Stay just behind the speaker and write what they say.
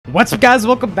What's up, guys?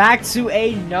 Welcome back to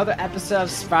another episode of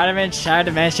Spider-Man Shattered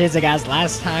Dimensions. And guys,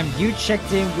 last time you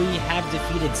checked in, we have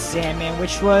defeated Sandman,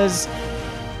 which was,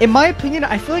 in my opinion,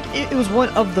 I feel like it was one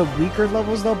of the weaker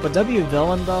levels though, but W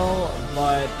villain though.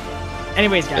 But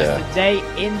anyways, guys, today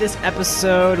in this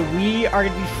episode, we are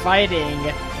gonna be fighting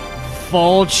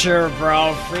Vulture,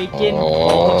 bro. Freaking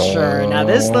Vulture. Now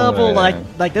this level, like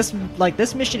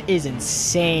this mission is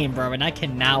insane, bro, and I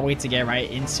cannot wait to get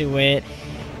right into it.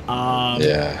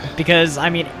 Because I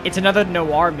mean it's another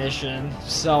noir mission,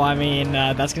 so I mean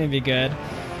that's gonna be good.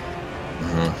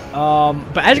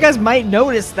 But as you guys might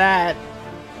notice that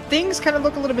things kind of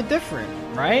look a little bit different,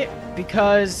 right?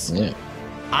 Because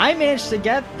I managed to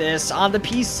get this on the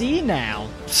PC now.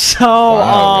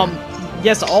 So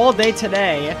yes, all day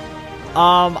today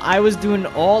I was doing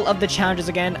all of the challenges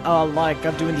again, like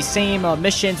I'm doing the same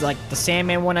missions like the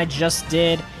Sandman one I just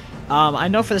did. I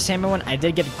know for the Sandman one, I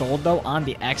did get gold, though, on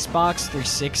the Xbox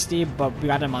 360, but we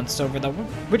got him on silver, though,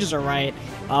 which is alright.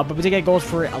 But we did get gold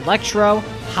for Electro,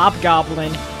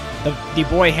 Hobgoblin, the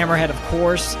boy Hammerhead, of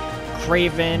course,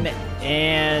 Craven,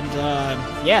 and,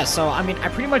 yeah, so, I mean, I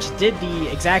pretty much did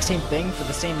the exact same thing for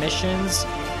the same missions,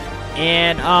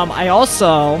 and, I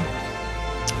also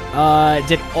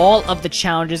did all of the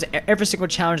challenges, every single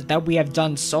challenge that we have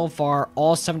done so far,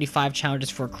 all 75 challenges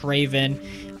for Craven,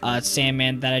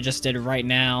 Sandman that I just did right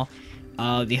now,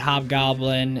 the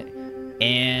Hobgoblin,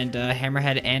 and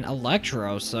Hammerhead and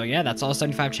Electro. So yeah, that's all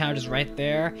 75 challenges right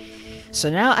there. So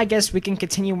now I guess we can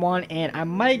continue on, and I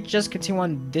might just continue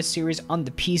on this series on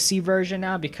the PC version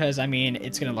now, because I mean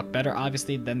it's gonna look better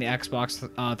obviously than the Xbox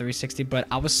 360. But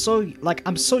I was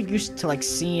I'm so used to like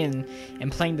seeing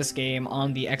and playing this game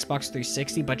on the Xbox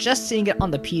 360, but just seeing it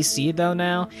on the PC though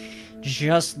now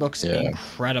just looks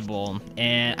incredible,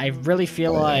 and I really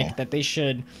feel like that they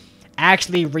should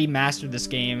actually remaster this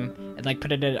game and like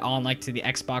put it on like to the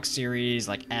Xbox Series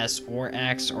like S or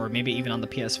X, or maybe even on the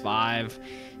PS5.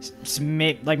 So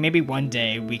maybe one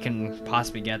day we can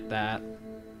possibly get that.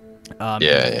 But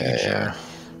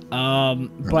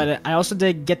I also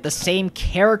did get the same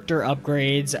character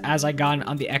upgrades as I got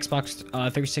on the Xbox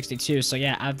 362. So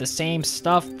yeah, I have the same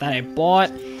stuff that I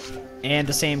bought and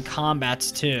the same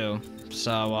combats too.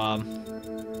 So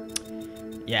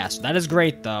yeah, so that is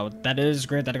great though. That is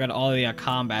great that I got all the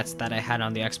combats that I had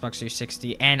on the Xbox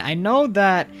 360. And I know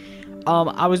that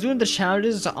I was doing the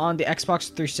challenges on the Xbox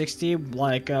 360,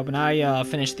 like when I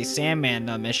finished the Sandman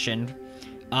mission.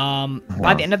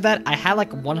 By the end of that, I had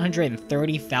like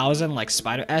 130,000 like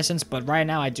spider essence, but right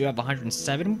now I do have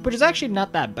 107, which is actually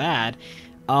not that bad.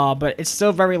 But it's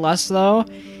still very less though.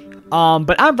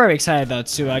 But I'm very excited though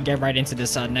to get right into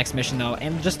this next mission though,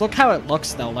 and just look how it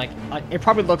looks though. Like it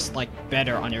probably looks like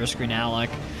better on your screen,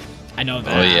 Alec. I know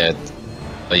that.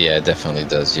 Oh yeah, it definitely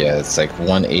does. Yeah, it's like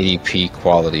 180p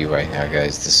quality right now,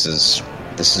 guys. This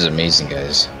is amazing,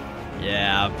 guys.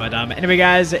 Yeah, but anyway,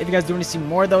 guys, if you guys do want to see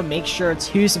more though, make sure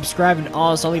to subscribe and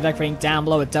also leave a like rating down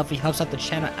below. It definitely helps out the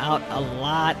channel out a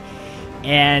lot.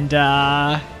 And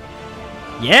yeah,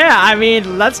 I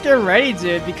mean, let's get ready,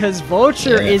 dude, because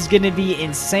Vulture is gonna be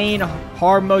insane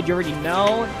hard mode. You already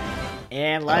know.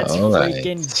 And let's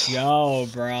freaking go,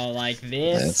 bro. Like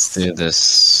this. Let's do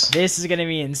this. This is gonna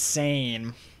be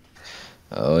insane.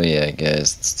 Oh yeah,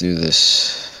 guys, let's do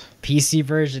this. PC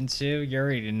version 2, you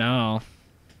already know.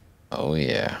 Oh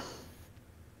yeah.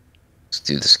 Let's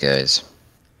do this, guys.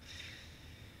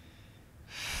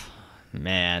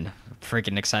 Man, I'm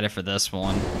freaking excited for this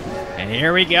one. And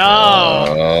here we go.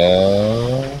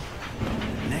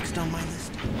 Next on my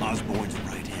list, Osborn's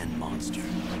right-hand monster.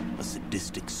 A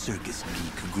sadistic circus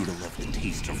geek who grew to love the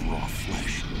taste of raw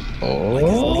flesh. Like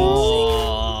his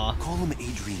namesake. Call him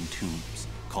Adrian Toombs.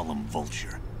 Call him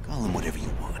Vulture. Call him whatever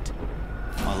you want.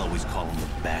 I'll always call him the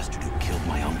bastard who killed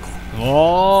my uncle. And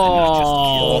not just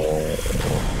killed.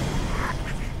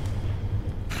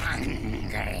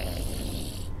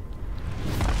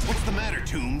 What's the matter,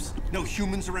 Toombs? No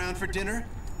humans around for dinner?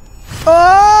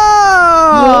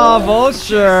 Oh,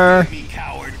 Vulture. Me,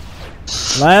 coward.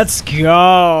 Let's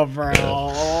go, bro.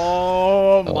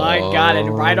 Oh my god, and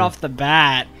right off the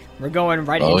bat, we're going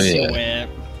right into it.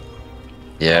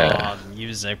 Yeah. Oh,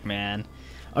 music, man.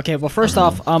 Okay, well, first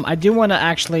off, I do want to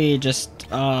actually just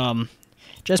put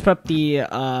up the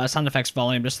sound effects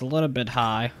volume just a little bit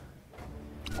high.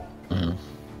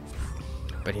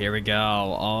 But here we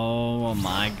go. Oh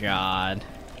my god.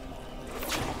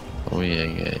 Oh yeah,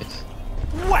 guys.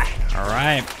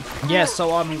 Alright. Yeah,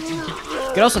 so you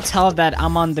can also tell that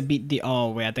I'm on the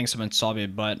oh wait, I think someone saw me,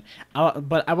 but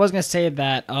I was gonna say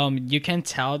that you can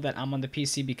tell that I'm on the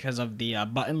PC because of the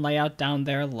button layout down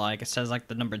there, like it says like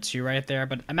the number 2 right there,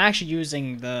 but I'm actually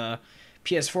using the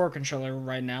PS4 controller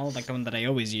right now, like the one that I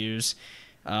always use.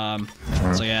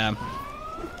 So yeah.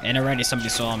 And already somebody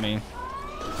saw me.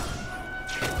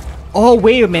 Oh,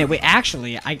 wait a minute. Wait,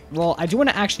 actually, I do want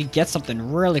to actually get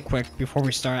something really quick before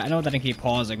we start. I know that I keep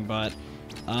pausing, but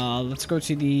let's go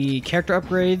to the character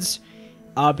upgrades.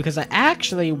 Because I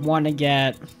actually want to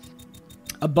get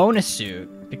a bonus suit.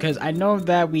 Because I know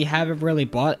that we haven't really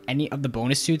bought any of the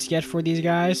bonus suits yet for these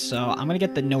guys. So I'm going to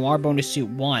get the Noir bonus suit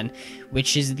 1,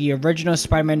 which is the original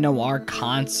Spider-Man Noir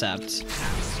concept.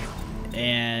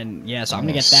 And yeah, so I'm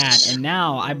going to get that. And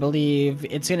now I believe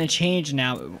it's going to change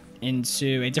now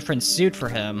into a different suit for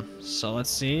him. So let's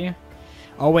see.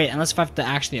 Oh wait, unless if I have to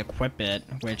actually equip it,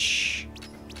 which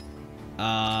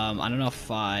I don't know if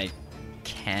I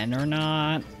can or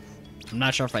not. I'm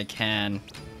not sure if I can.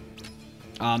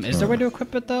 Is there a way to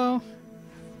equip it though?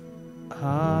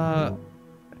 Oh,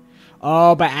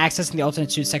 by accessing the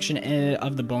alternate suit section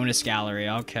of the bonus gallery.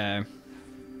 Okay.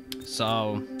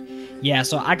 So, yeah,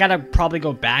 so I gotta probably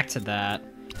go back to that.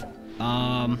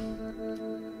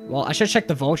 Well, I should check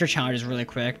the Vulture challenges really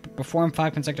quick. Perform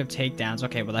 5 consecutive takedowns.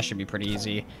 Okay, well that should be pretty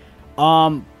easy.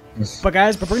 But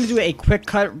guys, we're gonna do a quick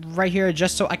cut right here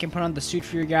just so I can put on the suit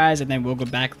for you guys, and then we'll go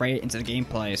back right into the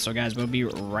gameplay. So guys, we'll be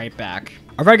right back.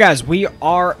 Alright guys, we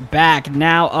are back.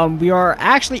 Now, we are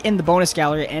actually in the bonus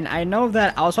gallery, and I know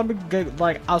that I was probably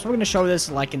gonna show this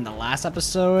like in the last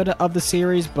episode of the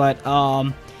series, but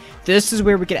this is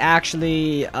where we could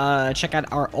actually check out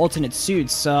our alternate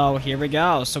suits. So here we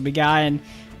go. So we got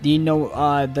the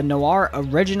Noir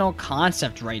original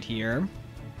concept right here.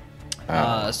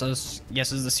 So yes,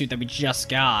 this is the suit that we just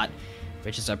got,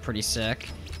 which is pretty sick.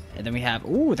 And then we have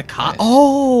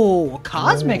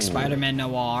Cosmic Spider-Man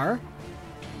Noir.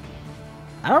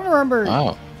 I don't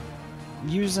remember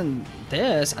using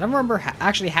this. I don't remember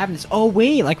actually having this. Oh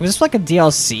wait, like was this like a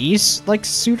DLC like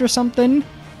suit or something?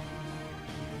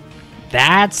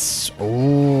 That's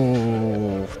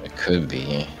it could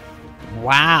be.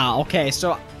 Wow. Okay,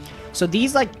 so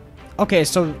these like. Okay,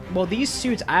 so, well, these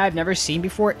suits I have never seen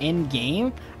before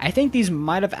in-game. I think these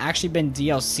might have actually been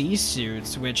DLC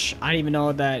suits, which I didn't even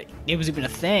know that it was even a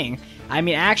thing. I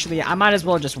mean, actually, I might as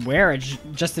well just wear it,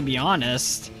 just to be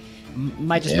honest.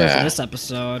 Might just wear it for this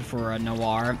episode for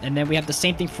Noir. And then we have the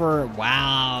same thing for,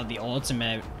 wow, the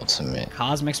Ultimate.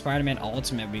 Cosmic Spider-Man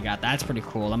Ultimate we got. That's pretty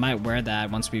cool. I might wear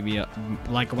that once we be,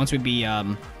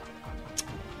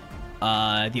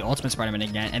 the Ultimate Spider-Man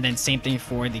again, and then same thing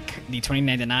for the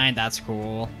 2099. That's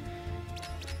cool.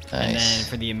 Nice. And then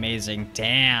for the Amazing,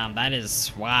 damn, that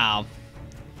is wow.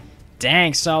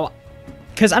 Dang, so,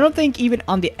 because I don't think even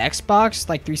on the Xbox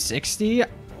like 360,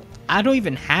 I don't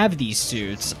even have these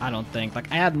suits. I don't think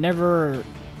I have never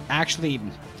actually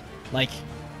like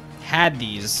had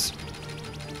these.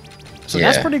 So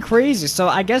that's pretty crazy. So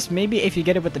I guess maybe if you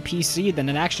get it with the PC, then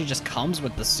it actually just comes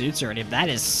with the suits already. That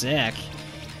is sick.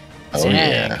 Oh,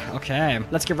 yeah. Okay,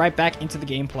 let's get right back into the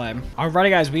gameplay. Alrighty,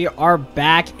 guys, we are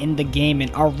back in the game, and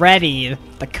already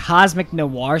the Cosmic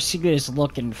Noir suit is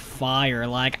looking fire.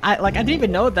 Like I didn't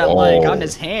even know that like on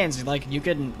his hands, like you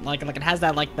can like it has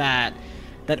that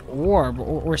that orb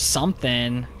or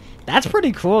something. That's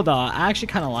pretty cool though. I actually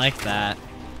kind of like that.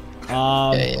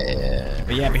 But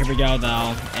here we go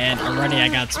though, and already I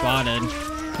got spotted.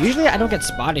 Usually I don't get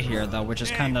spotted here though, which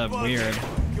is kind of weird.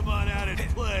 Come on out and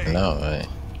play. No way.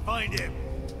 Find him.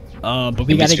 But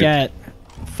we gotta get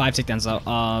 5 takedowns though.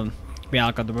 Yeah,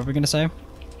 Alec, what were we gonna say?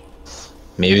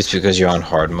 Maybe it's because you're on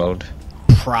hard mode.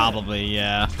 Probably,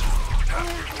 yeah.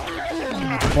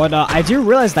 But I do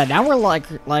realize that now we're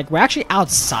we're actually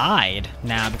outside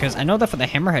now, because I know that for the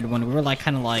Hammerhead one we were like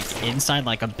kind of like inside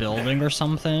like a building or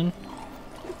something.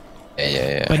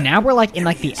 Yeah. But now we're like in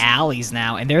like the alleys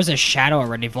now, and there's a shadow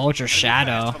already, Vulture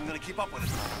shadow.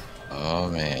 Oh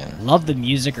man. Love the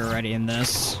music already in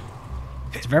this.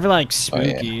 It's very like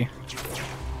spooky.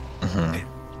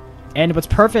 And what's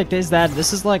perfect is that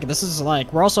this is like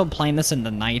we're also playing this in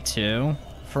the night too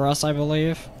for us, I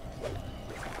believe.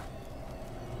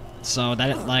 So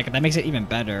that makes it even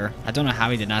better. I don't know how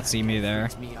he did not see me there.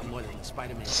 It's me, I'm more than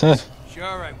Spider-Man. Sure,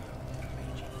 I will.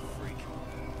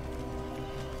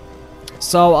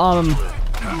 So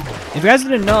if you guys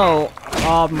didn't know,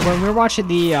 when we were watching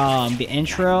the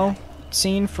intro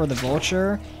scene for the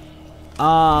Vulture,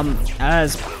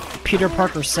 as Peter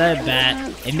Parker said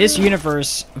that in this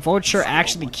universe, Vulture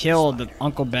actually killed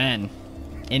Uncle Ben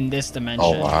in this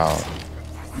dimension. Oh wow.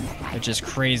 Which is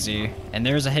crazy. And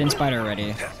there's a hidden spider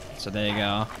already. So there you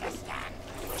go.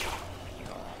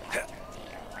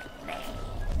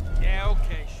 Yeah,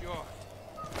 okay, sure.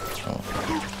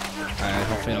 Alright,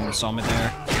 hopefully no one saw me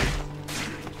there.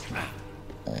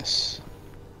 Nice.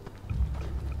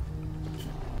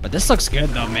 But this looks good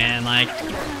though, man. Like,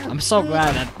 I'm so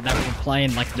glad that we're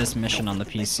playing like this mission on the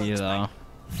PC though.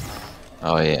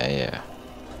 Oh yeah, yeah.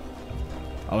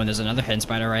 Oh, and there's another hidden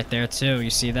spider right there too. You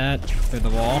see that through the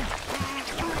wall?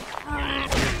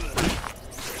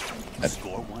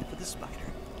 Score one for the spider.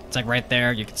 It's like right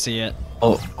there. You can see it.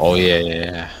 Oh yeah,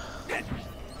 yeah.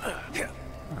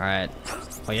 All right.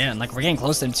 Oh yeah, and like we're getting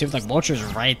close to him too. Like Vulture's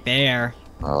right there.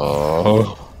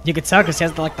 Oh. You can tell because he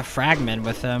has like the fragment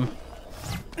with him.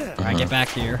 All right, get back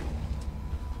here.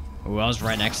 Ooh, I was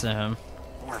right next to him.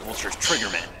 Or Vulture's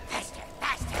triggerman.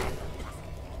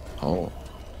 Oh.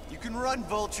 You can run,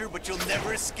 Vulture, but you'll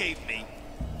never escape me.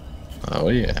 Oh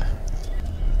yeah.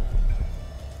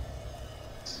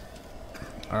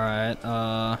 All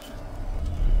right.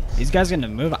 These guys gonna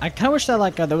move. I kind of wish that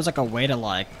like there was like a way to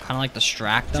like kind of like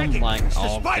distract them. Like,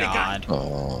 oh god.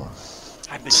 Oh.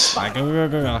 I've been Alright,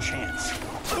 go. chance.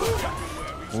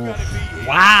 Ooh.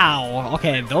 Wow.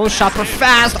 Okay, those shots were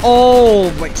fast.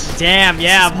 Oh, wait, damn.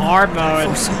 Yeah, hard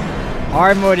mode.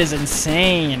 Hard mode is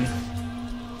insane.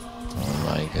 Oh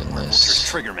my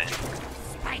goodness. Triggerman.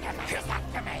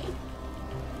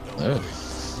 Oh.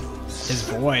 His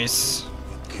voice.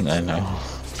 I know.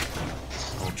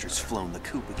 Vulture's flown the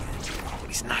coop again, but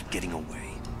he's not getting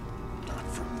away. Not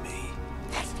from me.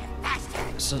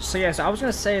 So yeah, so I was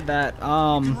gonna say that You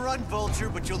can run, Vulture,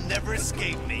 but you'll never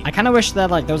escape me. I kind of wish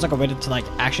that like there was like a way to like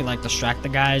actually like distract the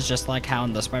guys, just like how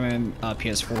in the Spider-Man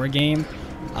PS4 game.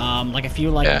 Like if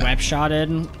you like web shotted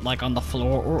like on the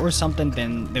floor or something,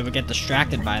 then they would get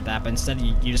distracted by that. But instead,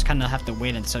 you just kind of have to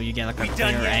wait until you get like a clear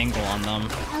angle on them.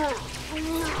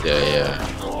 Yeah.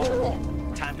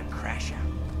 Time to crash out.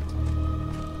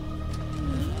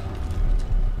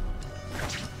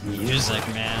 Music,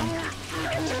 man.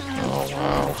 Oh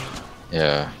wow.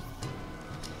 Yeah.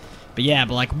 But yeah,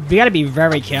 but like we gotta be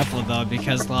very careful though,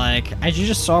 because like as you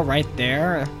just saw right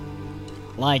there,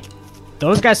 like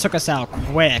those guys took us out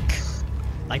quick.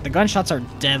 Like the gunshots are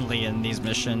deadly in these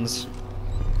missions,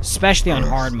 especially on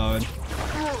hard mode.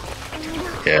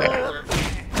 Yeah.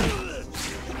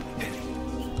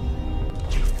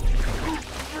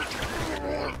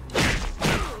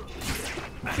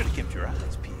 Should have kept your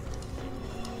eyes peeled.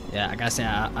 Yeah, I gotta say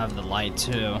I have the light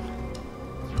too.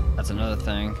 That's another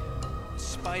thing.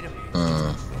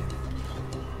 Spider-Man.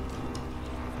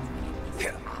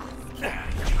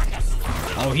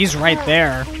 Oh, he's right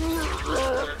there.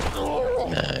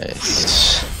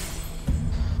 Nice.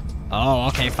 Oh,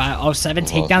 okay, 7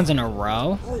 takedowns in a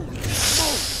row.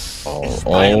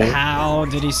 Oh. How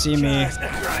did he see me?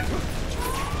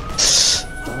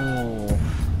 Oh.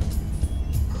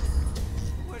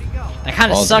 That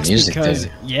kind of sucks because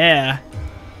yeah,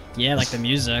 like the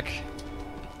music.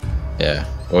 Yeah.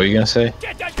 What were you gonna say?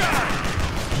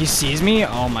 He sees me?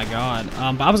 Oh my god.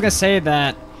 But I was gonna say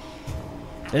that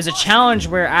there's a challenge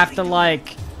where I have to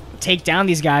like take down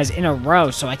these guys in a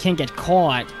row so I can't get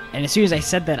caught. And as soon as I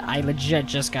said that, I legit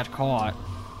just got caught.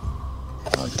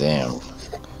 Oh damn.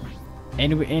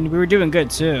 And we were doing good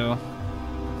too.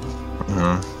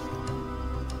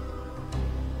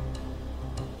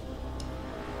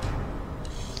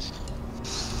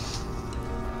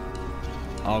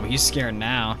 Oh, he's scared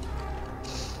now.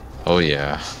 Oh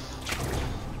yeah.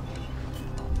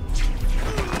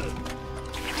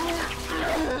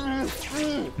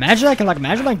 Imagine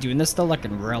like doing this though, like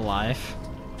in real life.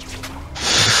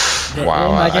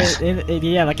 Wow.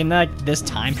 Yeah, like in like this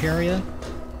time period.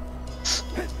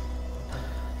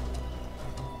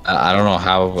 I don't know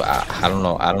how. I don't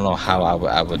know how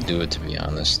I would do it, to be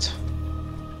honest.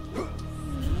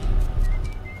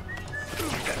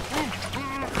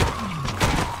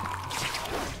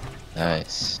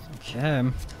 Nice. Okay.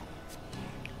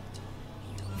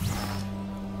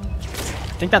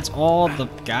 I think that's all the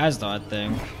guys though, I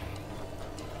think.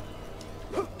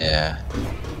 Yeah.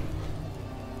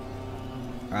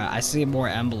 Alright, I see more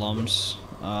emblems.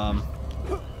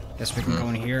 Guess we can go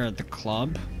in here at the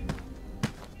club.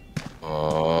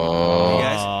 Oh. Hey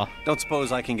guys, don't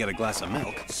suppose I can get a glass of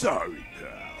milk? Sorry, pal,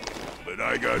 but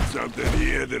I got something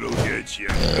here that'll get you.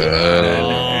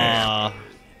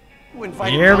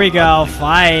 Here we go,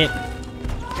 fight.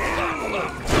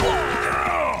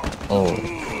 Oh.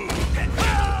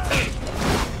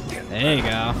 There you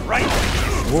go. Right.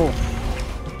 Whoa.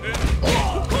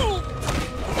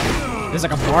 This is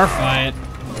like a bar fight.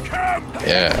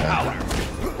 Yeah.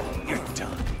 You're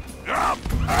done.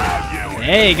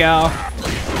 There you go.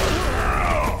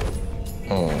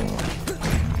 Oh.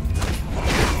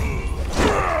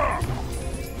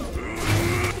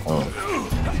 Oh.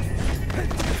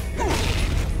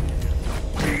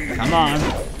 Come on.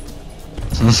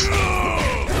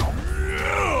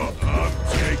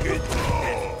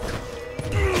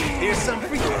 Here's some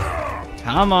for you.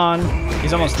 Come on.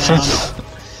 He's almost down.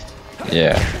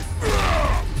 Yeah.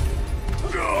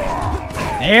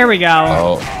 There we go.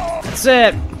 Oh. That's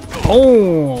it.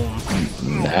 Boom.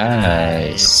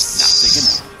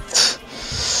 Nice.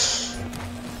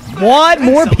 What?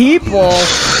 More people?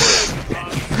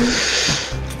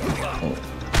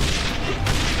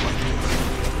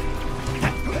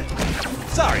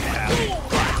 Sorry, pal.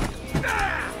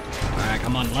 Alright,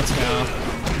 come on, let's go.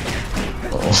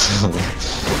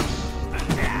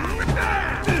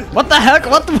 What the heck?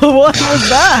 What was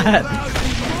that?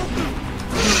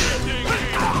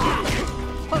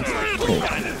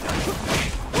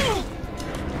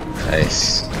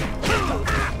 Nice.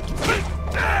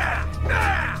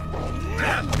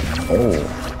 Oh.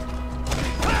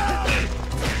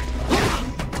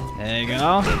 There you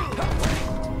go.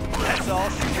 That's all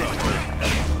she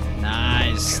wrote.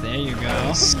 Nice. There you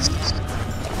go.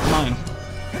 Come on.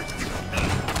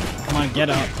 Come on, get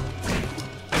up.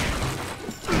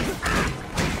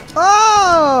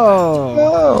 Oh!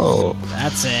 Oh.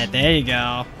 That's it. There you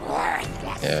go.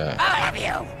 Yeah. All of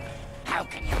you! How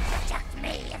can you protect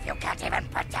me if you can't even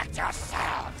protect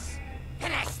yourselves?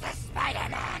 Finish the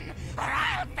Spider-Man, or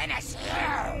I'll finish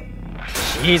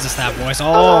you! Jesus, that voice.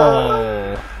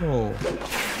 Oh!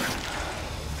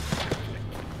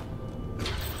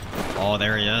 Oh,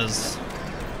 there he is.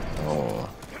 Oh.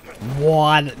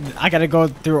 What? I gotta go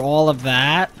through all of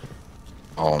that?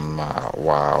 Oh my.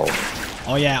 Wow.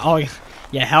 Oh, yeah. Oh,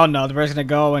 yeah. Hell no. We're just gonna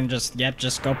go and just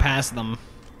go past them.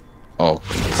 Oh,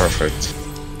 perfect.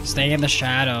 Stay in the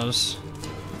shadows.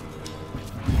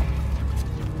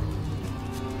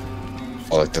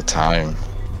 Oh, like the time.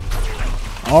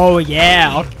 Oh,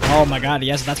 yeah. Oh my god,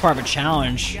 yes. That's part of a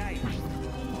challenge.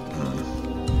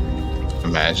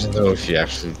 Imagine though if you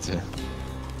actually did.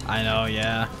 I know,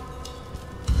 yeah.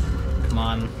 Come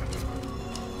on.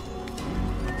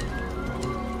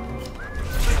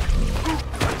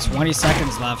 It's 20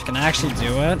 seconds left. Can I actually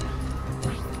do it?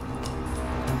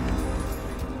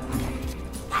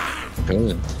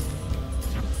 Good.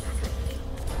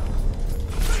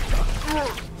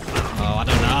 Oh, I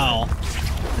don't know.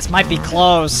 This might be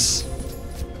close.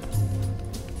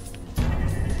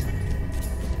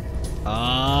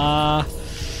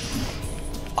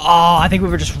 Oh, I think we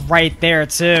were just right there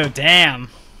too. Damn.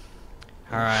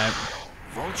 Alright.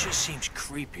 Vulture seems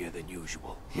creepier than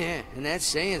usual. Yeah, and that's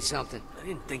saying something. I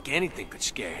didn't think anything could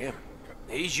scare him.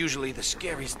 He's usually the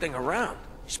scariest thing around.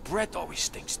 His breath always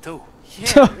stinks too.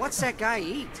 Yeah, what's that guy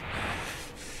eat?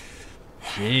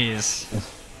 Jeez.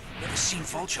 Never seen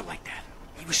Vulture like that.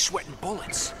 He was sweating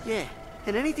bullets. Yeah,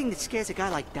 and anything that scares a guy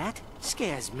like that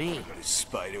scares me. The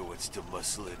spider wants to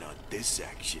muscle in on this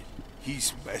action.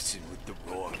 He's messing with the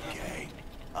wrong gang.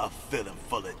 I'll fill him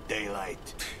full of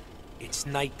daylight. It's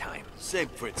nighttime. Same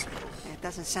principle. It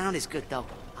doesn't sound as good though.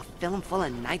 A film full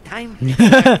of nighttime?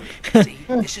 See,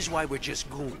 this is why we're just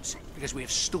goons. Because we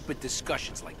have stupid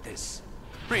discussions like this.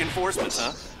 Reinforcements,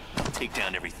 huh? I'll take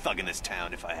down every thug in this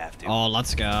town if I have to. Oh,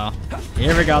 let's go.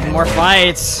 Here we go. More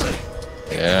fights.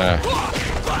 Yeah.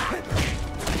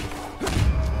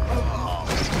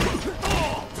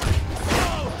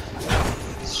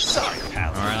 Sorry,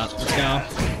 pal. Alright, let's go.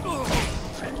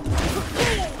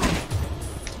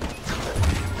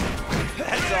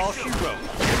 That's all she wrote.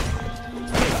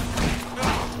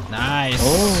 Nice.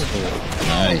 Oh,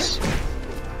 nice.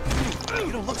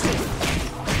 You don't look so good.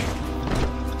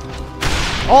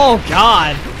 Oh,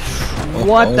 God.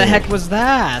 What the Oh. heck was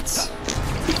that?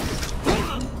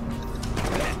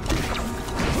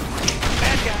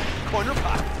 Bad guy, corner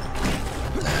pocket.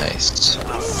 Nice.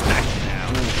 I'll smack you now.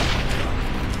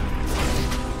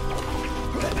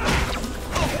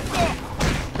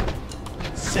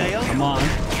 Sail. Come on.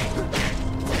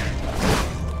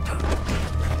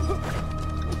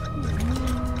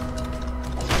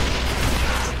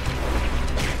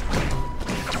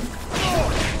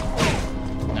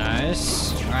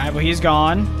 Nice. Alright, well, he's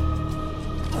gone.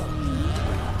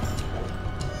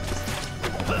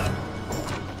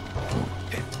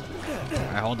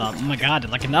 Alright, hold up. Oh my god,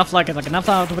 like enough with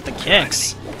the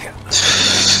kicks.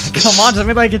 Come on,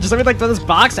 just let me throw this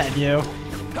box at you.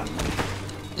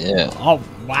 Yeah. Oh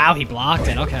wow, he blocked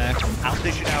it. Okay. I'll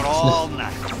dish it out all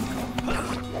night.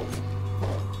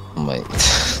 Oh my. You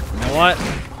know what?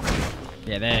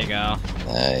 Yeah, there you go.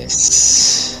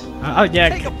 Nice. Oh yeah,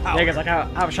 Take a yeah. powder. Cause like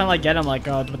I was trying to like get him like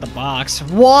with the box.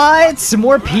 What? Some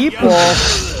more people.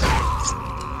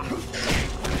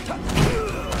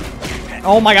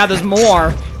 Oh my god, there's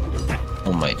more.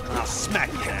 Oh my. I'll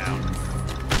smack you down.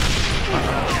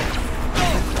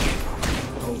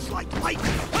 Goes like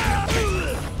lightning.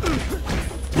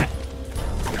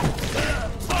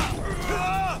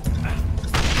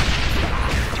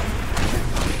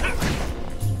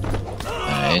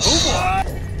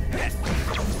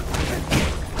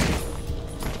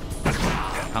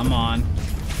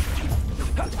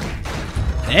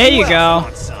 There you go.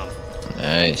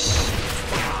 Nice.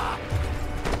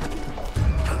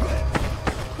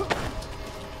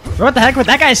 What the heck? But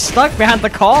that guy's stuck behind the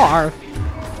car.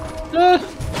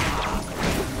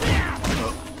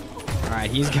 Alright,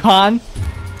 he's gone.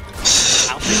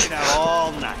 I'll take it out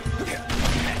all night.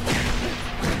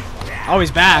 Oh,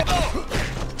 he's back.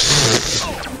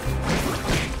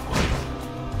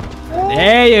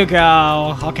 There you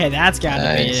go. Okay, that's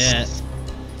gotta be it.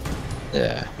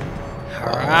 Yeah.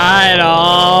 Alright,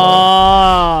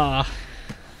 oh.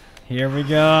 Here we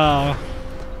go.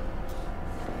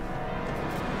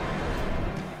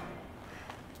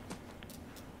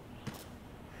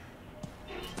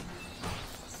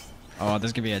 Oh,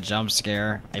 this could be a jump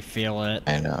scare. I feel it.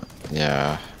 I know.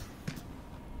 Yeah.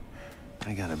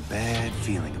 I got a bad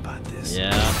feeling about this.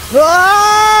 Yeah.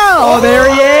 Oh, there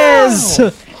he is!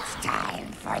 It's time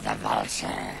for the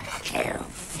Vulture to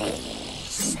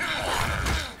feast.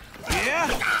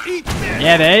 Yeah? Eat this!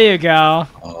 Yeah, there you go.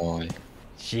 Oh.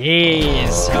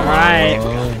 Jeez. Alright.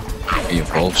 Be a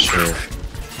vulture.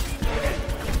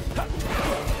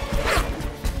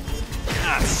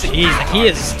 Jeez, like, he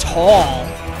is tall.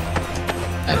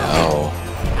 I know.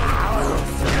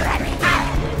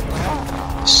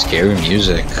 Scary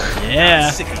music.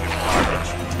 Yeah. Sick of your garbage.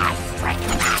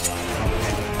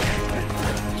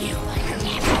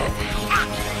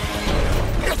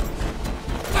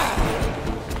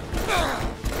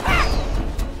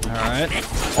 Alright.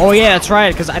 Oh yeah, that's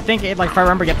right, because I think, like, if I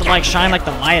remember, you have to, like, shine, like,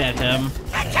 the light at him.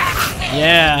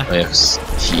 Yeah. Oh, yeah, 'cause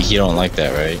he don't like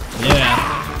that, right?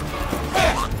 Yeah.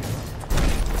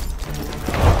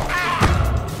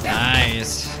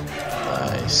 Nice.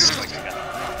 Nice.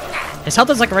 His health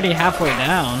is, like, already halfway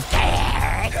down.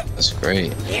 That's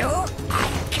great. Yeah.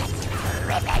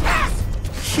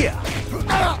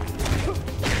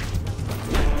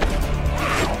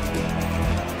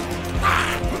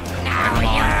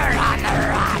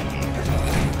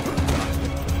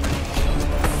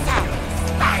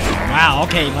 Wow,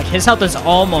 okay, like, his health is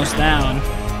almost down.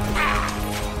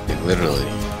 Like, literally.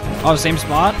 Oh, same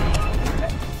spot?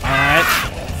 Alright.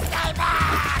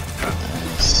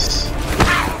 Nice.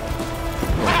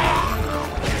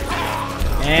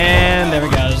 And there he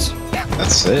goes.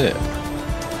 That's it.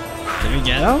 Did we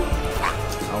get him?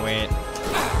 Oh, wait.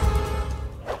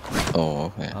 Oh,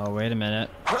 okay. Oh, wait a minute.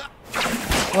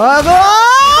 What?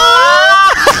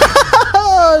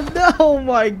 Oh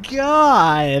my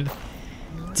god!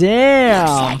 Damn!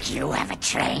 Looks like you have a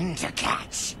train to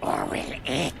catch, or will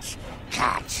it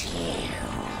catch you?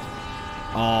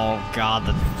 Oh god,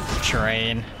 the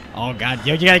train. Oh god,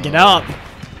 yo, you gotta get up!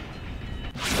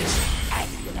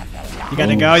 You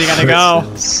gotta go, you gotta go!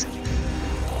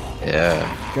 Yeah.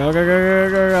 Go, go, go, go,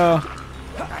 go,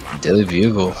 go. Daily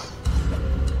Bugle.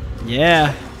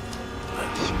 Yeah.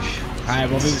 Alright,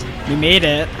 well, we made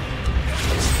it.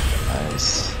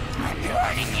 Nice.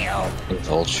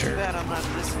 Vulture. I'm not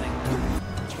listening.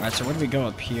 Alright, so where do we go?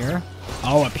 Up here?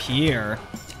 Oh, up here.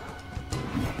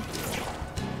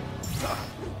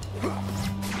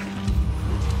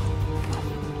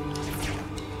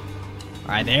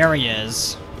 Alright, there he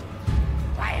is.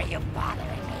 Why are you bothering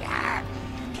me, huh?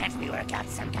 Can't we work out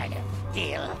some kind of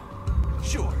deal?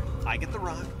 Sure, I get the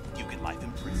rock, you get life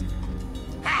in prison.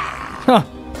 Huh.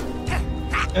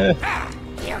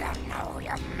 You don't know who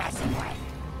you're messing with.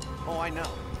 Oh, I know.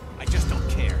 I just don't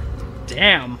care.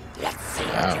 Damn. Let's see you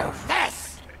do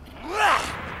this.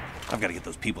 I've got to get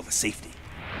those people to safety.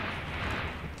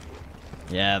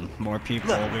 Yeah, more people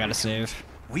Look. we gotta save.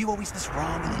 Were you always this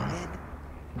wrong in the head?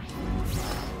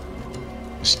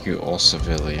 Rescue all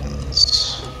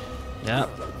civilians. Yep.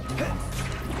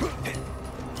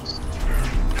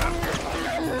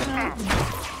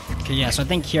 Okay, yeah, so I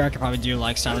think here I could probably do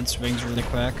like silent swings really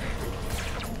quick.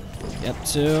 Yep,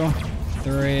 2,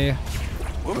 3,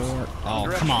 4.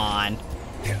 Oh, come on.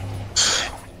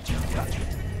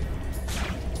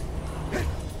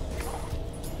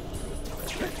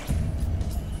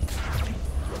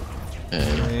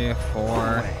 Three,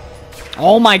 4.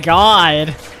 Oh my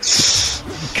god!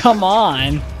 Come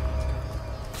on!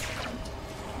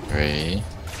 3,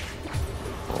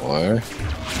 4.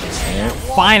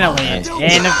 Finally!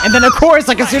 And then of course,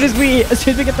 like as soon as we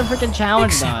get the freaking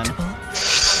challenge done.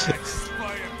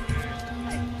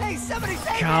 Hey, somebody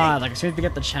save God, like as soon as we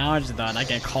get the challenge done, I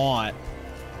get caught.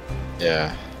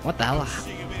 Yeah. What the hell?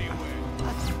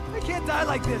 I can't die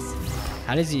like this.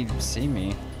 How does he see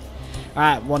me?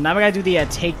 Alright, well now we gotta do the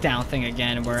takedown thing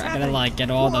again, where I gotta like get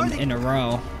all of them in a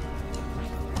row.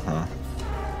 Huh.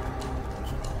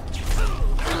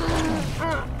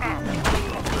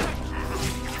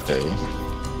 Okay.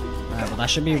 Alright, well that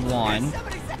should be 1.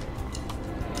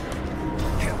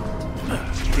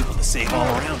 save all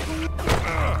around.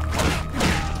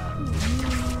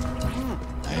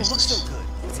 Nice. Looks so good.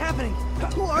 What's happening?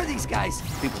 Who are these guys?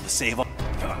 People to save all.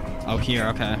 Oh, here,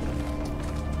 okay.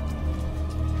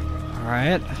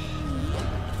 Alright.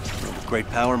 With great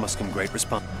power must come great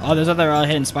response. Oh, there's other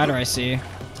hidden spider I see.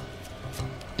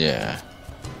 Yeah.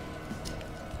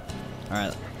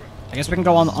 Alright. I guess we can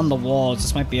go on the walls.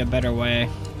 This might be a better way.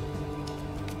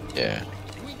 Yeah.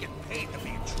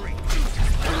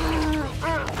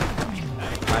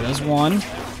 Alright, there's one.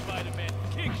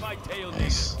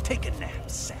 Nice. Take a nap,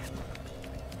 Sam.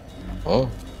 Oh.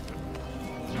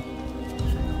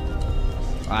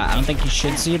 Alright, I don't think he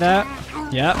should see that.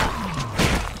 Yep.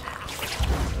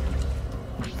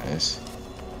 Nice.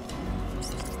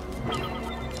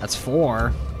 That's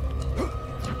 4.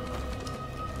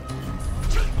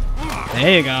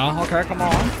 There you go. Okay, come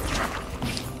on.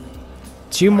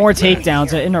 2 more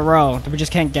takedowns in a row. We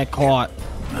just can't get caught.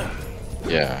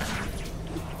 Yeah.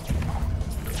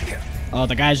 Oh,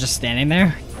 the guy's just standing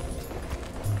there?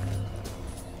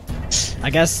 I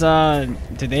guess,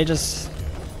 did they just...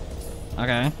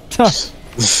 Okay. Just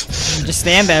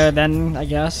stand there then, I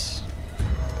guess.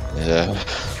 Yeah.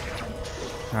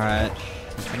 Alright.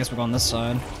 I guess we're going this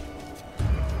side.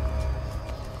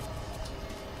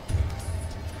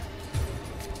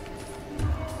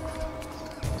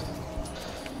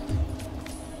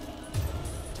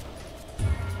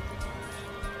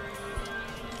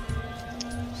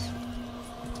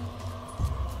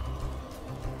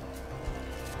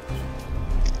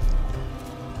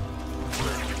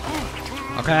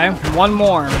 Okay, one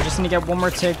more. We just need to get one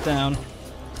more takedown.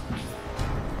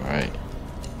 Alright.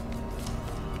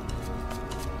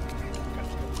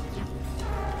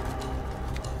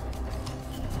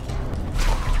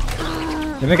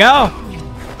 Here we go!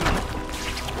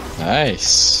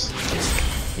 Nice.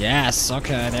 Yes,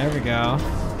 okay, there we go.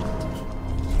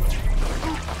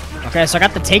 Okay, so I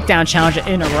got the takedown challenge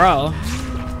in a row.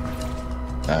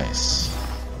 Nice.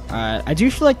 Alright, I do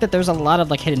feel like that there's a lot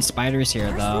of like hidden spiders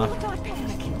here though.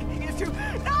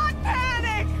 Not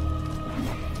panic!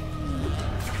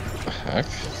 What the heck?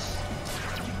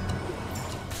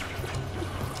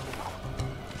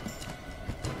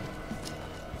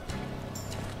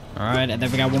 Alright, and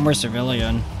then we got one more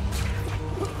civilian.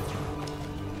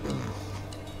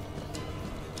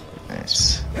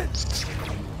 Nice.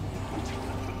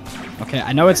 Okay,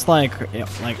 I know it's like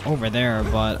over there,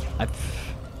 but I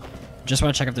just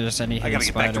want to check if there's any I hidden gotta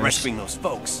get back to spiders. rescuing those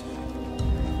folks.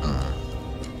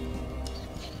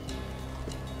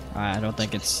 I don't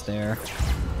think it's there.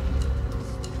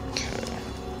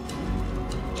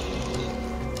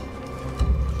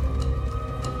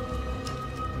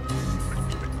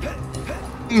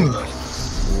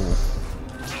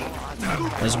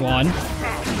 There's one.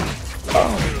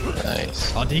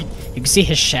 Nice. Oh, you can see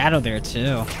his shadow there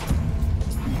too.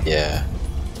 Yeah.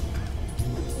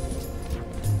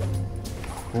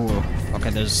 Ooh. Okay,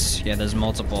 there's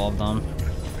multiple of them.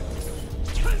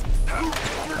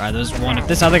 Alright, there's one. If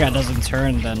this other guy doesn't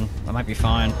turn, then I might be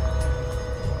fine.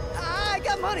 I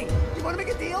got money. You want to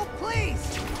make a deal,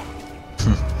 please?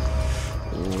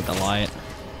 Ooh, the light.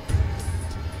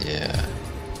 Yeah.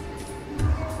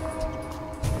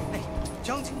 Hey,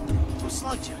 Jonesy, who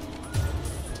slugged you?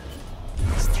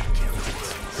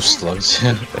 Who slugs?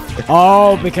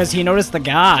 Oh, because he noticed the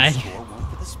guy.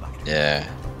 Yeah.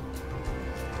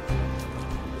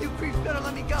 You creeps better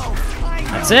let me go.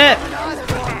 That's it.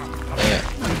 Yeah.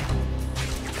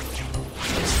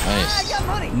 Nice.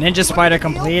 Ninja spider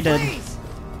completed.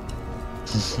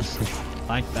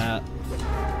 Like that.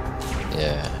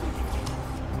 Yeah.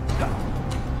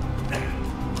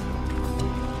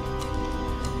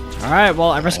 Alright,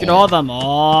 well, I rescued all of them.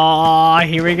 Oh,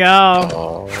 here we go.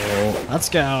 Oh. Let's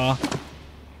go.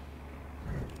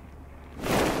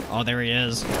 Oh, there he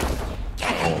is.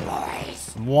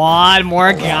 One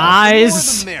more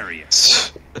guys. More the merrier.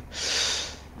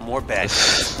 More bad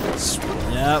guys.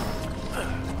 Yep.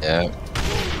 Yeah.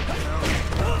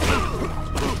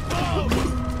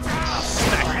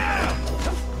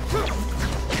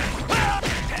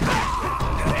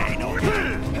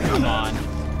 Come on.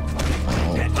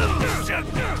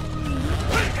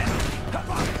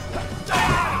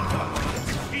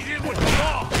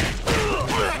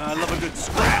 I love a good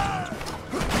scrap.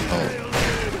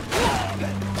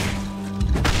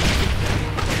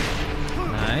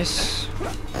 Nice.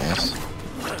 Nice.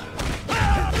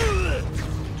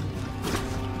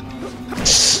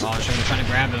 Oh, I should have tried to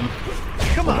grab him.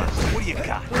 Come on, what do you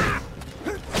got?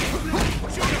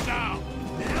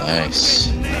 Nice.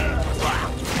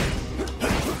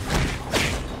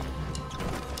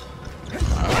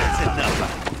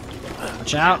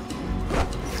 Watch out.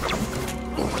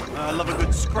 I love a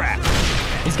good scrap.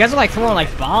 These guys are like throwing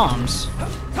like bombs.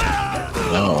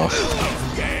 No.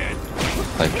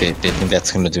 Like they think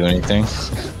that's gonna do anything?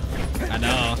 I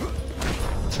know.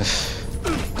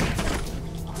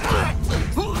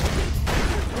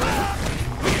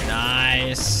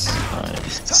 Nice.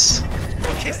 Nice.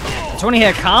 20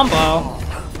 hit combo.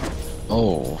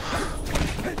 Oh.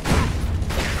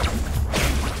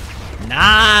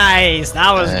 Nice.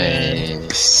 That was good.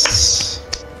 Nice.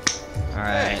 All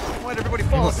right. Why'd everybody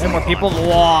fall asleep? And more people.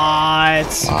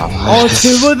 What? Oh,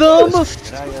 2 of them?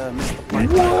 Did I miss the part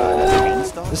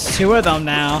about the There's 2 of them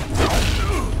now.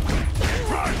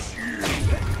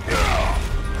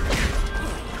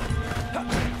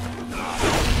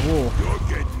 Ooh. You're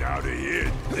getting out of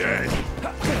here dead.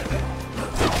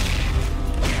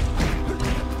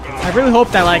 I really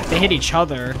hope that like they hit each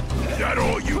other. Is that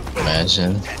all you?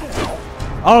 Imagine.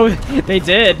 Oh, they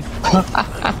did. One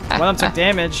of them took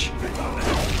damage.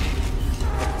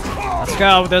 Let's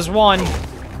go. There's one.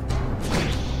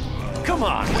 Come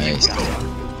on. Nice.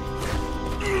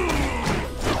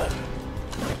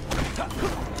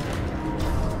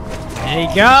 There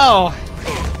you go.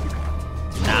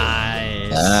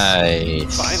 Nice.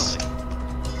 Nice. Finally.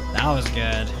 That was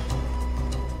good.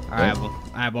 All right.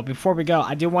 Well, before we go,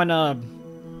 I do want to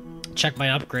check my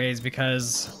upgrades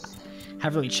because I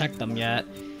haven't really checked them yet.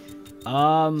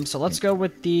 So let's go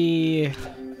with the.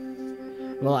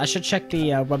 Well, I should check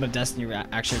the Web of Destiny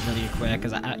actually really quick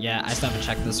because I still haven't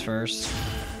checked this first.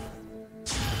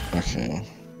 Okay.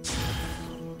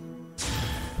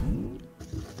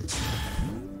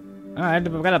 Alright,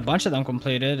 we've got a bunch of them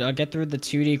completed. I'll get through the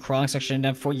 2D crawling section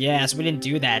and for yes, we didn't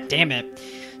do that. Damn it.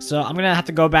 So I'm gonna have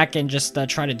to go back and just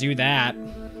try to do that.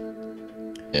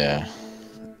 Yeah.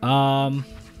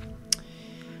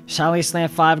 Silently slam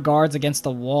 5 guards against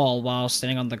the wall while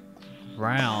standing on the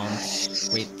ground.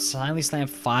 Wait, silently slam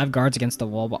 5 guards against the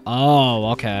wall.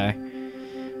 Oh, okay.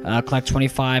 Collect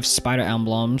 25 spider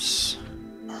emblems.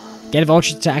 Get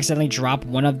Vulture to accidentally drop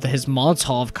one of his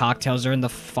Molotov cocktails during the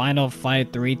final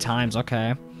fight 3 times.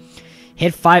 Okay.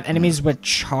 Hit 5 enemies with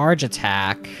charge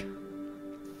attack.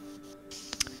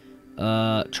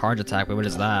 Charge attack. Wait, what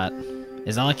is that?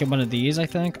 Is that like one of these, I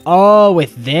think? Oh,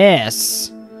 with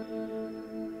this.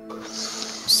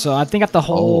 So I think I have to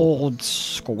hold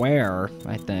square,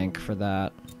 I think, for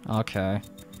that. Okay.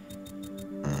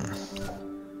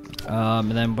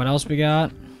 And then what else we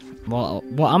got? Well,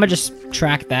 I'm gonna just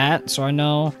track that so I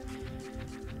know.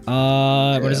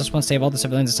 What does this one? Save all the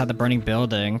civilians inside the burning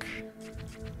building.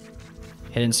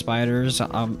 Hidden spiders.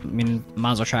 I mean,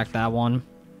 might as well track that one.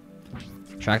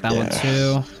 Track that one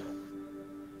too.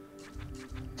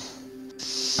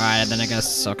 Alright, then I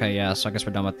guess, okay, yeah, so I guess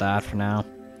we're done with that for now.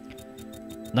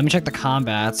 Let me check the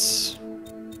combats.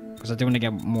 Because I do want to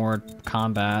get more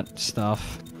combat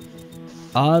stuff.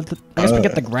 I guess we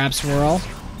get the grab swirl.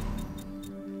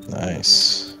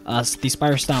 Nice. The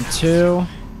spider stomp 2.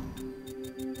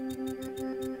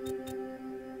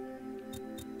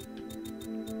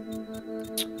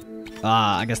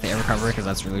 I guess the air recovery because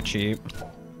that's really cheap.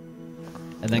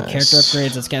 And then character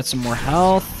upgrades, let's get some more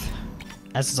health.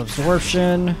 Essence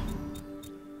absorption.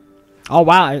 Oh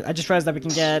wow, I just realized that we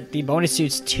can get the bonus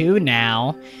suits 2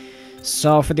 now.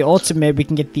 So for the ultimate, we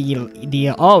can get the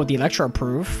electro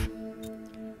proof.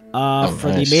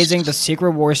 For the amazing, the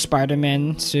Secret Wars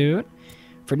Spider-Man suit.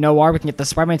 For Noir, we can get the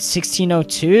Spider-Man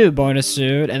 1602 bonus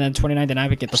suit, and then 2099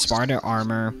 we get the Spider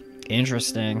armor.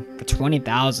 Interesting. For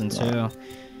 20,000 too.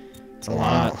 It's a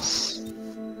lot.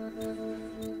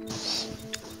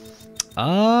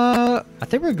 I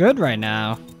think we're good right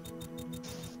now.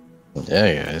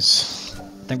 Yeah, guys.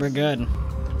 I think we're good.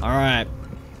 All right.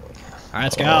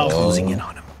 Let's go. Closing in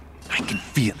on him. I can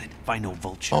feel it. If I know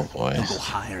Vulture, oh boy, he'll go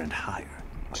higher and higher,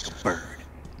 like a bird.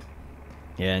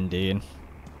 Yeah, indeed.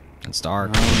 It's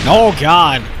dark. Oh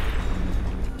God!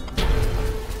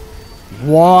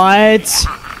 What?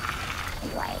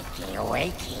 Wakey,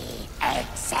 wakey,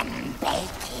 eggs and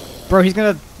bakey. Bro, he's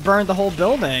gonna burn the whole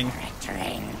building.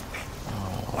 Drink.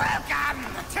 Welcome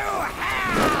to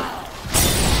hell.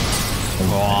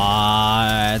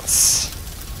 What?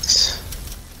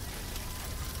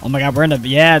 Oh my God,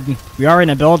 we are in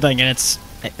a building and it's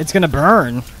gonna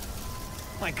burn.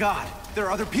 My God, there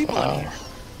are other people in here.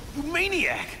 You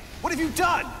maniac! What have you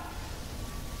done?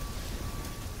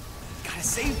 Gotta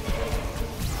save me.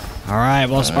 All right,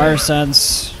 well, Spider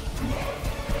Sense.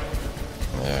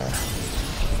 Yeah.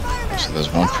 So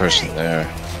there's one person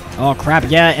there. Oh crap!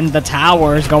 Yeah, and the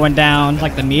tower is going down,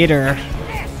 like the meter.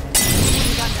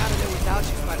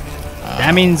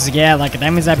 That means, yeah, like that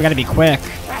means that we gotta be quick.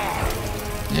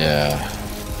 Yeah.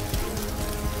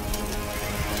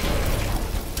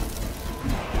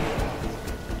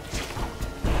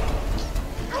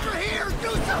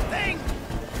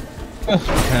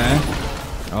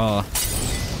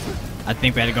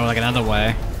 think we had to go like another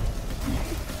way.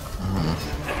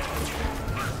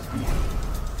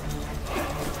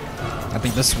 I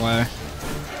think this way.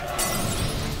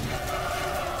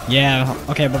 Yeah,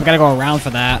 okay, but we gotta go around for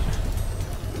that.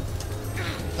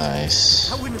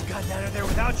 Nice. I wouldn't have gotten out of there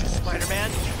without you,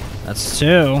 Spider-Man. That's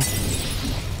 2.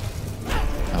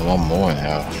 I want more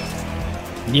now.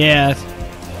 Yeah.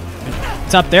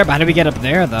 It's up there, but how do we get up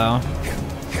there, though?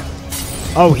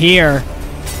 Oh, here.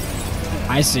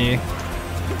 I see.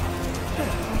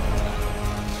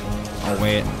 Oh,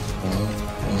 wait.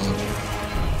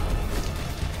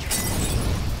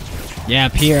 Yeah,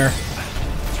 up here.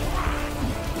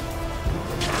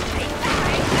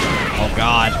 Oh,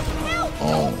 God.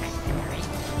 Oh.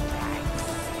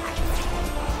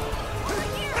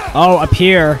 Oh, up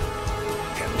here.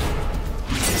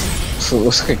 So it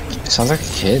looks like it sounds like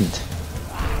a kid.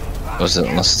 Was it?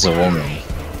 Unless it's a woman.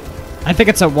 I think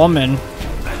it's a woman.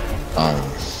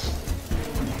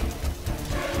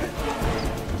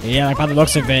 Yeah, like by the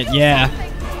looks of it, yeah.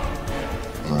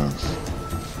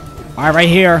 Alright, right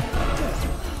here.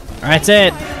 Alright, that's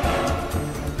it.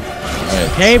 Right.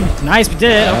 Okay, nice, we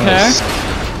did it, okay.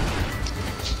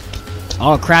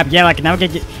 Oh crap, yeah, like now we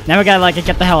gotta like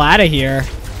get the hell out of here.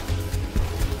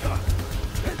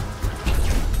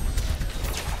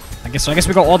 I guess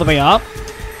we go all the way up.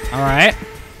 Alright.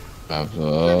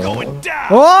 Going down.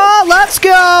 Oh, let's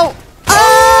go!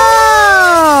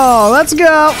 Oh! Let's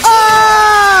go!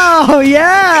 Oh!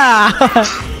 Yeah!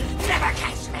 Never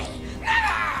catch me!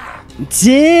 Never!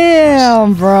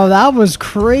 Damn, bro, that was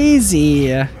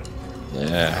crazy.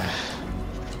 Yeah.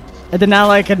 And then now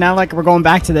like we're going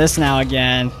back to this now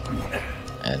again.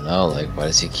 I know, like, why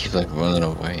does he keep like running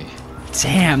away?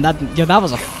 Damn, that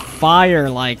was a fire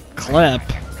like clip.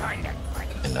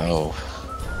 I know.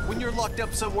 When you're locked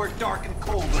up somewhere dark and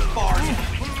cold with bars.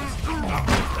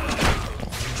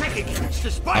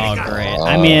 Oh great.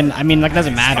 I mean like it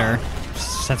doesn't matter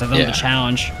since I've done the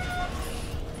challenge.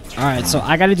 Alright, so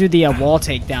I gotta do the wall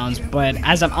takedowns, but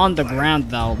as I'm on the ground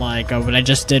though, like what I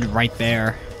just did right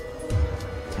there.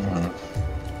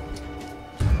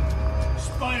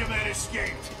 Spider-Man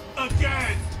escaped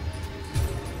again.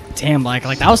 Damn, like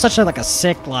that was such a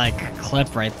sick like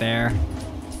clip right there.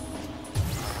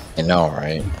 I know,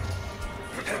 right?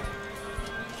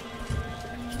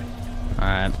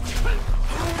 Alright.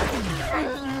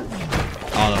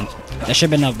 Oh, that should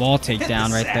have been a wall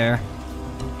takedown right there.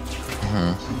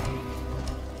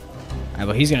 Alright,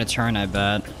 well he's gonna turn, I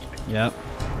bet. Yep.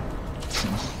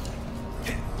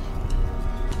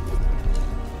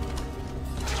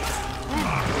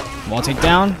 Wall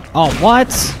takedown? Oh,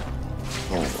 what?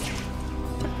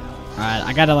 Alright,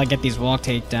 I gotta like get these wall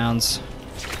takedowns.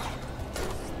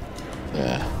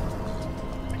 Yeah.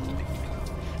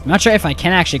 I'm not sure if I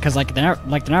can actually, cause like they're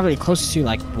not really close to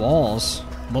like walls.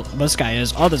 Well, this guy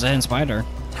is. Oh, there's a hidden spider.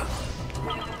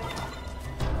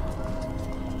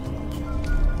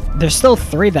 There's still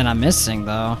 3 that I'm missing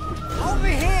though. Over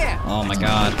here. Oh my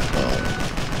god.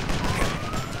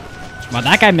 Wow,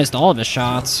 that guy missed all of his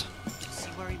shots.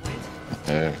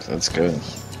 Yeah, that's good.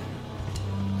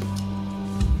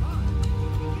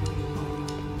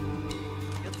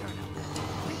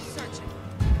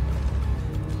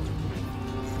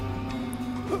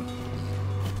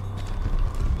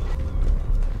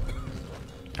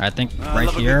 I think right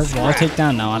here, wall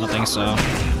takedown? No, I don't think so.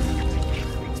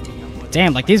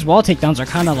 Damn, like these wall takedowns are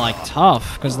kind of like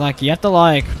tough, cause like you have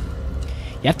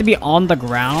to be on the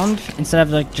ground instead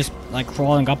of like just like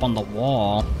crawling up on the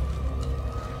wall.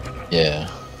 Yeah.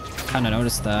 Kind of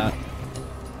noticed that.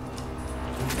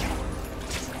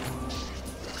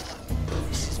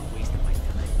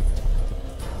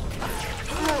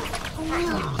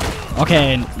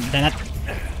 Okay, then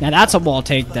now that's a wall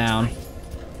takedown.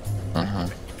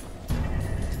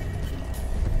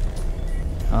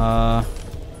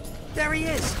 There he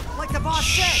is, like the boss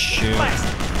said. Shoot. Look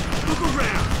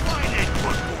around. Find that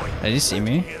good boy. Did he see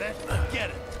me? Hear that? Get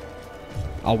it.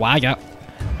 Oh wow,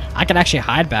 I can actually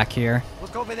hide back here.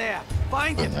 Look over there.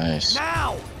 Find him. Nice.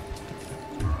 Now.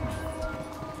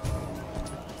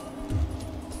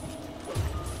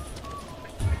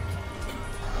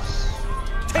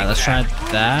 Alright, let's try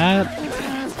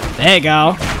that. There you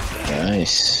go.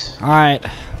 Nice. Alright,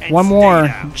 one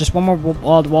more. Just one more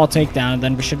wall takedown, and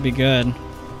then we should be good.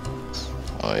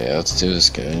 Oh yeah, let's do this,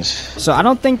 guys. So I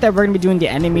don't think that we're gonna be doing the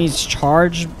enemies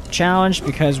charge challenge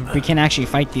because we can't actually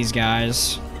fight these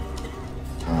guys,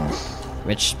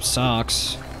 which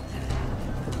sucks.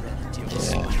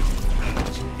 Yeah.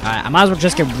 Alright, I might as well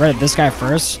just get rid of this guy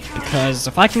first, because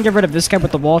if I can get rid of this guy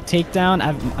with the wall takedown,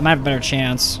 I might have a better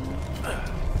chance.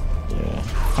 Yeah.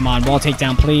 Come on, wall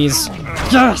takedown, please.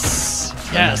 Yes!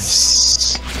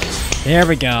 Yes. There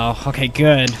we go. Okay,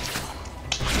 good.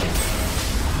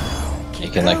 You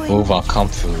can like move on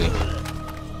comfortably.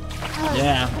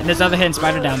 Yeah, and there's another hidden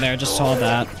spider down there. I just saw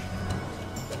that.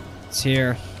 It's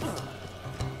here.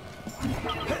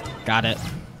 Got it.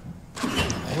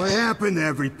 What happened,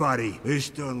 everybody? This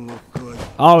doesn't look good.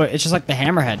 Oh, it's just like the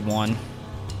hammerhead one.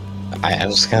 I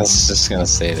was just gonna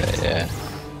say that, yeah.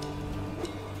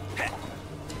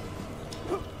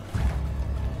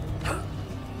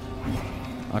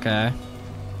 Okay.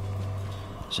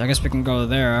 So I guess we can go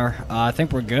there. I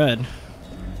think we're good.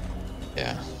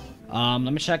 Yeah. Let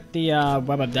me check the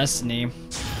Web of Destiny.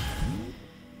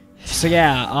 So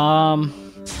yeah,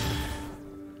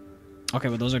 okay,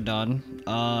 well those are done.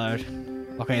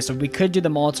 Okay, so we could do the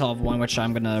Molotov one, which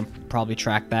I'm gonna probably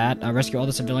track that. Rescue all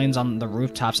the civilians on the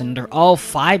rooftops and under. Oh,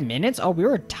 5 minutes? Oh, we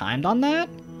were timed on that?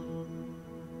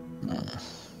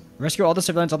 Rescue all the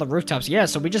civilians on the rooftops. Yeah,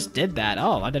 so we just did that.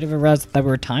 Oh, I didn't even realize that we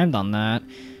were timed on that.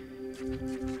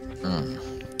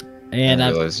 And I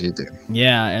realize you do.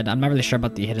 Yeah, and I'm not really sure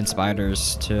about the hidden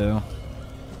spiders too.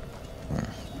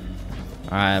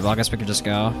 Alright, well I guess we could just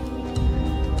go.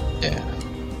 Yeah.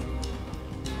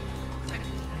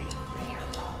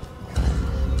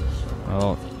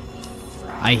 Oh,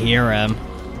 I hear him.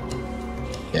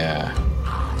 Yeah.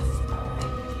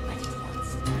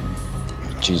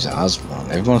 Jeez, Osborn.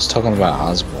 Everyone's talking about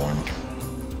Osborn.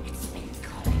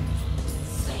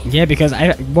 Yeah, because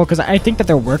I think that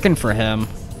they're working for him.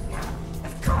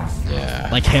 Yeah.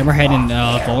 Like Hammerhead and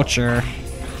Vulture.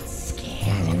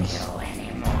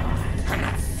 I'm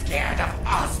not scared of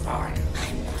Osborn.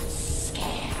 I'm not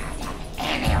scared of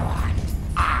anyone.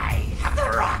 I have the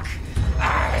rock. I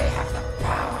have the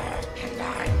power, and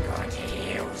I'm going to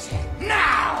use it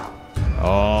now.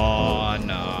 Oh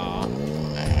no.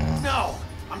 No,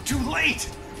 I'm too late.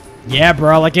 Yeah,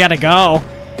 bro, like you gotta go.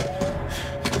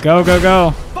 Go, go,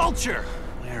 go. Vulture,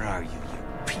 where are you,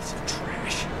 you piece of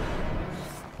trash?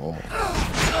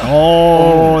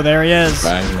 Oh, there he is.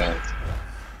 Fragment.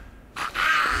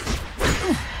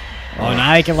 Oh,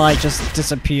 now he can like just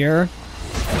disappear.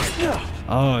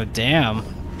 Oh, damn.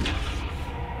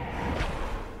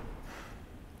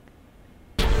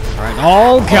 Alright.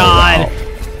 Oh, God.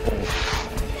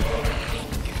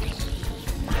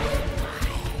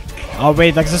 Oh,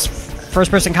 wait, like, is this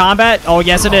first-person combat? Oh,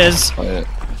 yes, it is.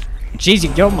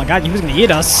 Jeez, oh my God, he was gonna eat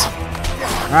us.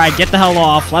 Alright, get the hell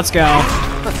off. Let's go.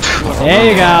 There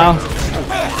you go.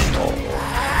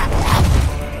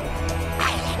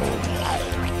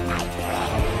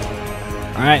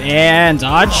 Alright, and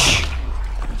dodge.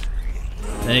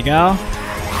 There you go.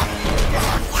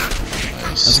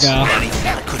 Let's go.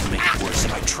 I couldn't make it worse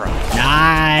if I tried.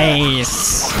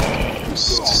 Nice.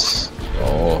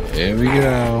 Oh, here we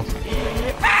go.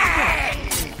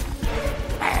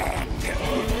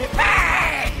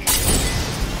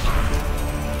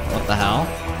 What the hell?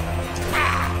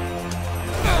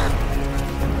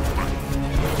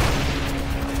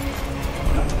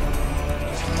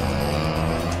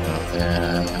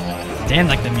 Damn,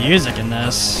 like the music in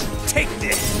this. Take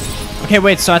this. Okay,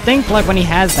 wait, so I think like when he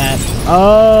has that.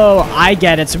 Oh, I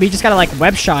get it. So we just gotta like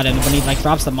web shot him when he like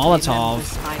drops the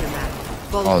Molotov.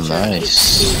 Oh,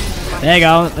 nice. There you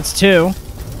go. That's 2.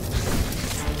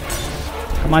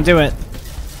 Come on, do it.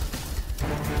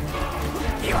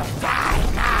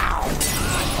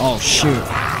 Oh shoot.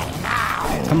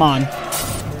 Come on.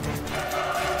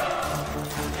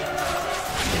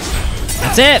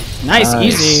 That's it. Nice,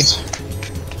 easy.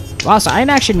 Wow, so I didn't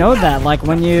actually know that. Like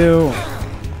when you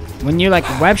like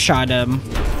web shot him,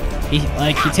 he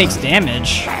takes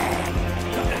damage.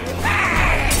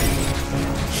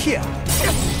 Yeah.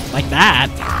 Like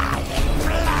that.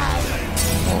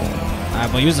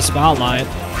 Alright, we'll use the spotlight.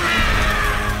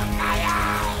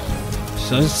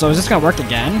 So is this gonna work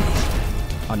again?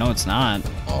 Oh no, it's not.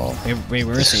 Oh. Wait,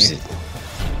 where is he?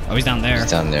 Oh, he's down there. He's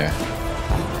down there.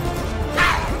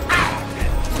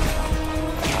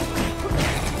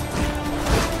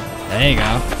 There you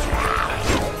go.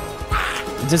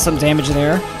 Did some damage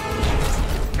there.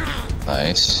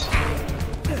 Nice.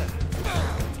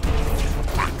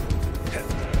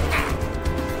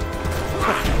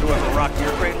 Whoever rocked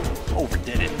your cradle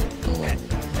overdid it.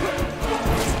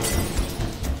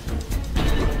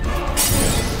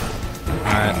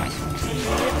 Alright.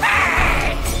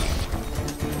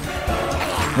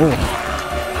 Oh.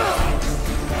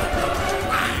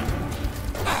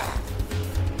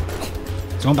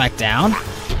 It's going back down?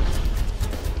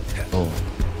 Oh.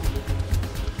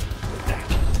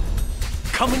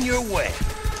 Coming your way.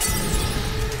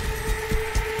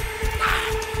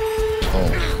 Oh.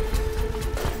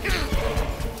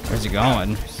 Where's he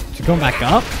going? He's Is he going back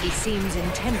up? He seems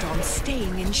intent on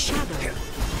staying in shadow.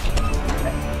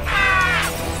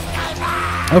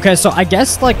 Okay, so I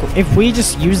guess, like, if we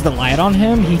just use the light on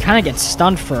him, he kind of gets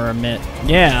stunned for a minute.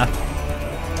 Yeah.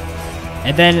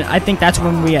 And then I think that's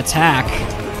when we attack.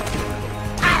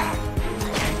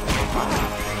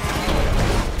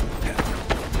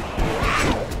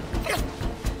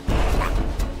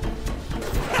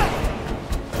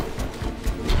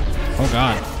 Oh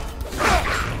god.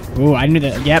 Ooh, I knew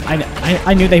that. Yep,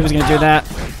 I knew that he was gonna do that.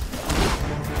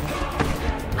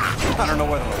 I don't know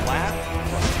whether to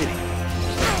laugh or pity.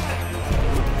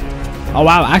 Oh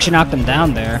wow, I actually knocked him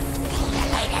down there.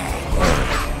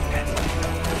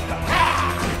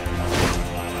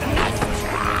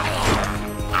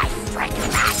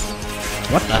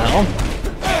 What the hell?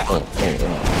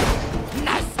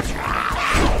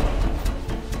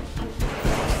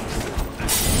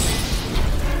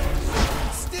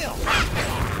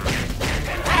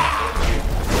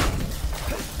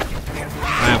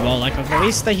 Alright, well, like, at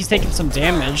least that he's taking some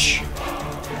damage.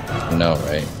 No,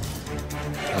 right?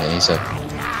 Yeah, he's over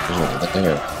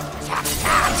there.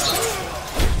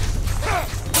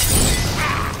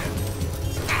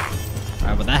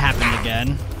 Alright, well, that happened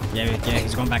again. Yeah,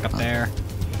 he's going back up there.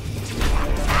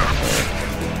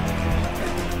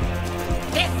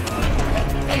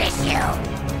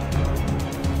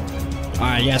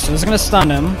 Alright, yeah, so this is gonna stun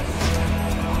him.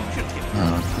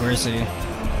 Where is he?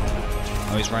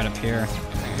 Oh, he's right up here.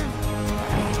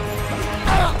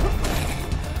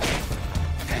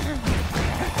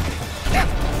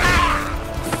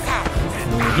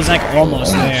 Ooh, he's like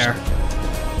almost there.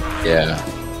 Yeah.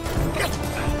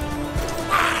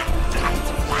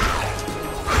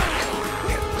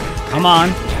 Come on.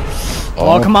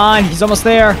 Oh, come on. He's almost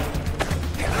there.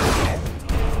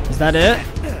 Is that it?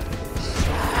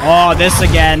 Oh, this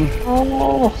again.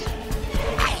 Oh.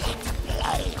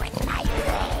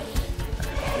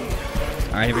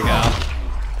 Alright, here we go.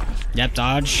 Yep,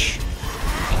 dodge.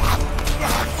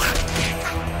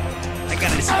 I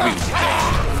gotta disagree with you there.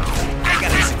 I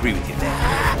gotta disagree with you there.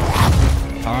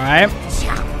 Alright.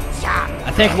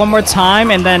 I think one more time,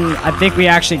 and then I think we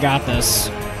actually got this.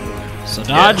 So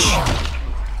dodge.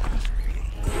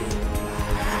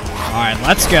 Alright,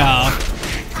 let's go.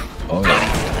 Oh,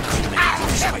 yeah.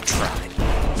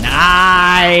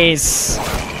 Nice!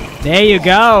 There you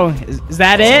go. Is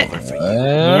that it?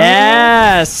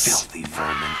 Yes! Filthy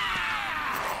vermin.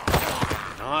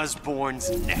 Osborn's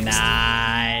next.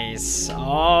 Nice.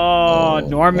 Oh,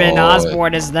 Norman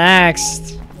Osborn is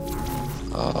next.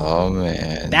 Oh,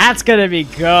 man. That's gonna be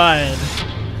good.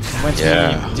 Once we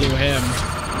do him.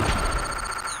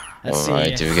 Let's see.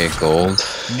 Alright, do we get gold?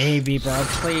 Maybe, bro.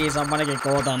 Please, I want to get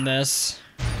gold on this.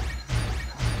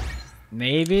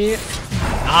 Maybe?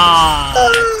 Ah,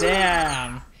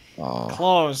 damn. Oh.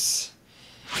 Close.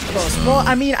 Close. Well,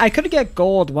 I mean, I could get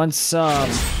gold once I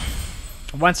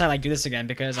like do this again,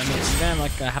 because I mean, then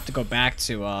like I have to go back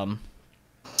to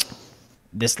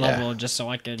this level just so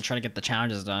I can try to get the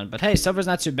challenges done. But hey, silver's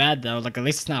not too bad though. Like at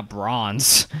least it's not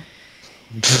bronze.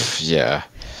 Yeah.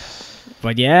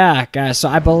 But yeah, guys, so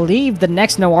I believe the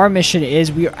next Noir mission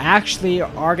is we actually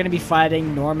are going to be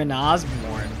fighting Norman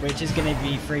Osborn, which is going to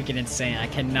be freaking insane. I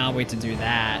cannot wait to do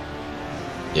that.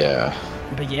 Yeah.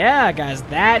 But yeah, guys,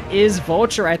 that is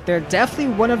Vulture right there.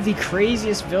 Definitely one of the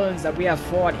craziest villains that we have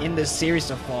fought in this series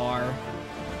so far.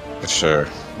 For sure.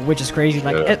 Which is crazy,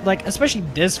 like, like especially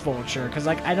this Vulture, because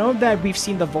like I know that we've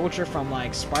seen the Vulture from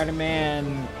like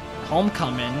Spider-Man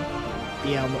Homecoming.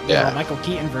 The Michael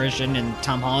Keaton version in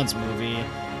Tom Holland's movie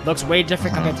looks way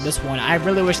different compared to this one. I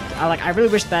really wish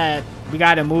that we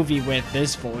got a movie with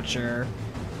this Vulture.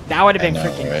 That would have been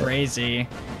freaking crazy.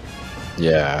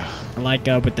 Yeah. Like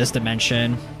with this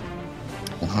dimension.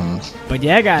 But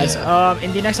yeah, guys.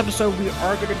 In the next episode, we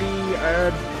are going to be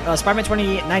Spider-Man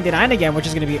 2099 again, which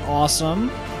is going to be awesome.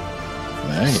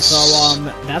 Nice. So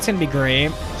that's going to be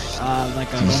great. Going back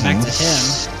to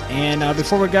him. And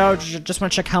before we go, just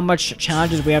want to check how much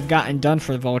challenges we have gotten done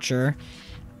for Vulture.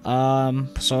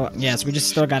 So yes, we just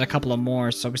still got a couple of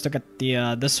more. So we still got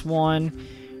the this one,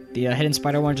 the hidden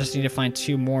spider one. Just need to find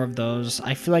 2 more of those.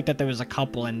 I feel like that there was a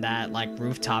couple in that like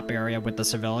rooftop area with the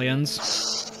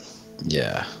civilians.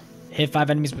 Yeah. Hit 5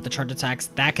 enemies with the charge attacks.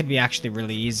 That could be actually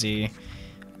really easy.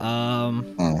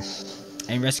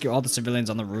 And rescue all the civilians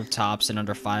on the rooftops in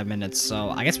under 5 minutes.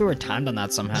 So I guess we were timed on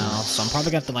that somehow. So I'm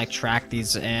probably gonna have to like track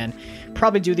these and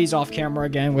probably do these off camera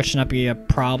again, which should not be a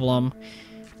problem.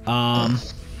 But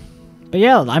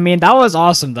yeah, I mean that was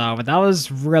awesome though. But that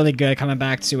was really good coming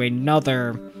back to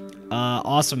another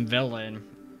awesome villain.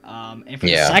 And for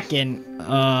the second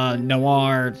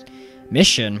noir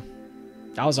mission.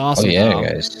 That was awesome. Oh yeah, though.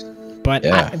 guys. But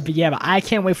yeah. But I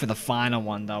can't wait for the final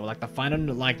one though. Like the final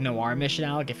noir mission,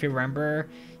 Alec. If you remember,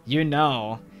 you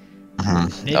know.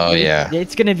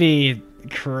 It's gonna be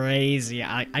crazy.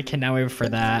 I cannot wait for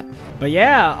that. But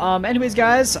yeah. Anyways,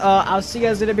 guys. I'll see you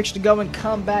guys later. Make sure to go and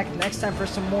come back next time for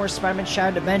some more Spider-Man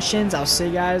Shattered Dimensions. I'll see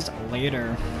you guys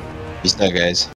later. Peace out, guys.